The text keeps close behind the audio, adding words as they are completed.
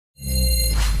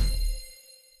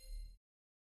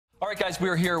right, guys,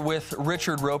 we're here with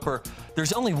Richard Roeper.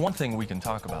 There's only one thing we can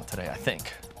talk about today, I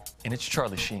think, and it's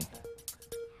Charlie Sheen.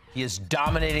 He is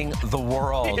dominating the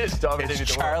world. He is dominating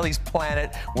it's the Charlie's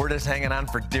planet. We're just hanging on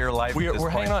for dear life. We're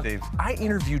hanging on. Steve. I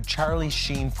interviewed Charlie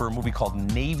Sheen for a movie called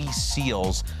Navy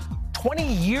SEALs 20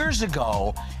 years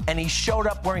ago, and he showed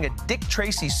up wearing a Dick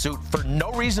Tracy suit for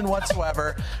no reason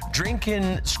whatsoever,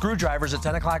 drinking screwdrivers at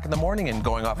 10 o'clock in the morning and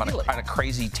going off on a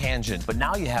crazy tangent. But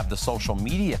now you have the social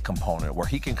media component where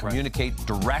he can communicate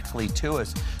directly to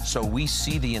us, so we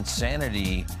see the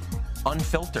insanity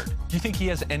unfiltered. Do you think he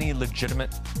has any legitimate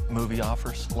movie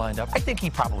offers lined up? I think he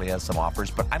probably has some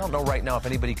offers, but I don't know right now if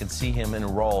anybody can see him in a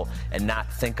role and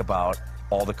not think about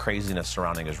all the craziness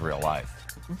surrounding his real life.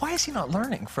 Why is he not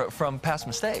learning from past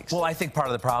mistakes? Well, I think part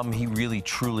of the problem, he really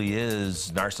truly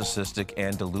is narcissistic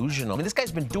and delusional. I mean, this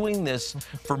guy's been doing this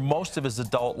for most of his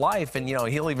adult life, and, you know,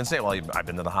 he'll even say, well, I've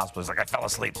been to the hospital. He's like, I fell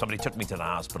asleep. Somebody took me to the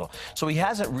hospital. So he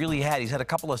hasn't really he's had a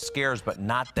couple of scares, but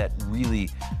not that really,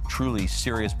 truly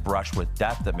serious brush with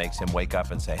death that makes him wake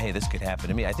up and say, hey, this could happen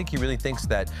to me. I think he really thinks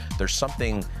that there's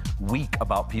something weak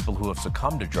about people who have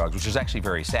succumbed to drugs, which is actually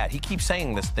very sad. He keeps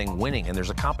saying this thing winning, and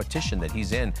there's a competition that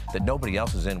he's in that nobody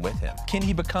else is in with him. Can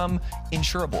he become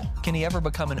insurable? Can he ever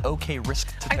become an okay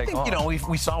risk to take on? I think, you know,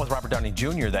 we saw with Robert Downey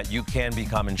Jr. that you can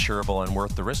become insurable and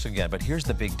worth the risk again. But here's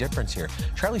the big difference here.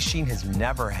 Charlie Sheen has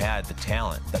never had the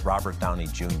talent that Robert Downey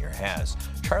Jr. has.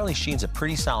 Charlie Sheen's a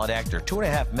pretty solid actor.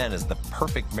 2.5 Men is the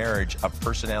perfect marriage of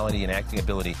personality and acting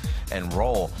ability and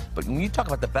role. But when you talk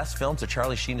about the best films that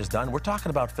Charlie Sheen has done, we're talking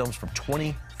about films from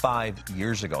 25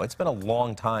 years ago. It's been a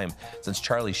long time since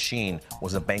Charlie Sheen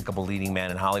was a bankable leading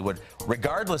man in Hollywood,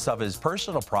 regardless of his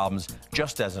personal problems,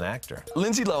 just as an actor.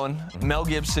 Lindsay Lohan, Mel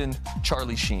Gibson,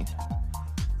 Charlie Sheen.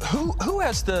 Who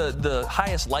has the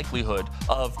highest likelihood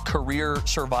of career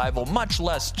survival, much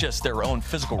less just their own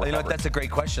physical recovery? You know, that's a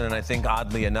great question, and I think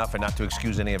oddly enough, and not to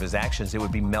excuse any of his actions, it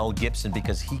would be Mel Gibson,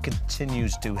 because he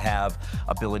continues to have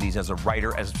abilities as a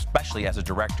writer, especially as a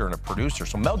director and a producer.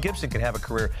 So Mel Gibson could have a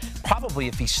career probably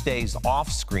if he stays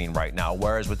off screen right now,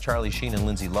 whereas with Charlie Sheen and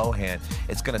Lindsay Lohan,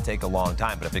 it's going to take a long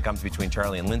time. But if it comes between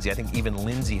Charlie and Lindsay, I think even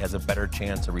Lindsay has a better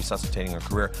chance of resuscitating her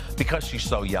career because she's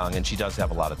so young, and she does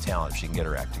have a lot of talent if she can get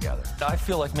her act together. I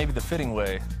feel like maybe the fitting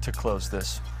way to close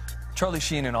this, Charlie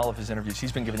Sheen, in all of his interviews,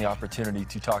 he's been given the opportunity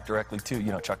to talk directly to,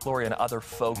 you know, Chuck Lorre and other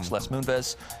folks, Les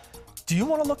Moonves. Do you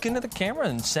want to look into the camera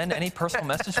and send any personal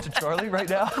message to Charlie right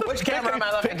now? Which camera am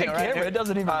I looking to? Right here? It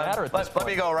doesn't even matter at this point. Let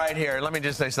me go right here. Let me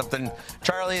just say something.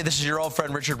 Charlie, this is your old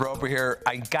friend Richard Roeper here.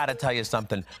 I got to tell you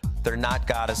something. They're not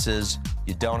goddesses.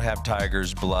 You don't have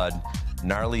tiger's blood.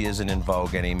 Gnarly isn't in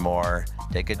vogue anymore.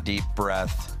 Take a deep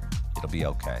breath. It'll be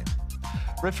okay.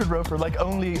 Richard Roeper, like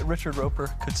only Richard Roeper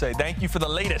could say. Thank you for the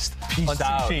latest. Peace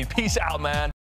out. Peace out, man.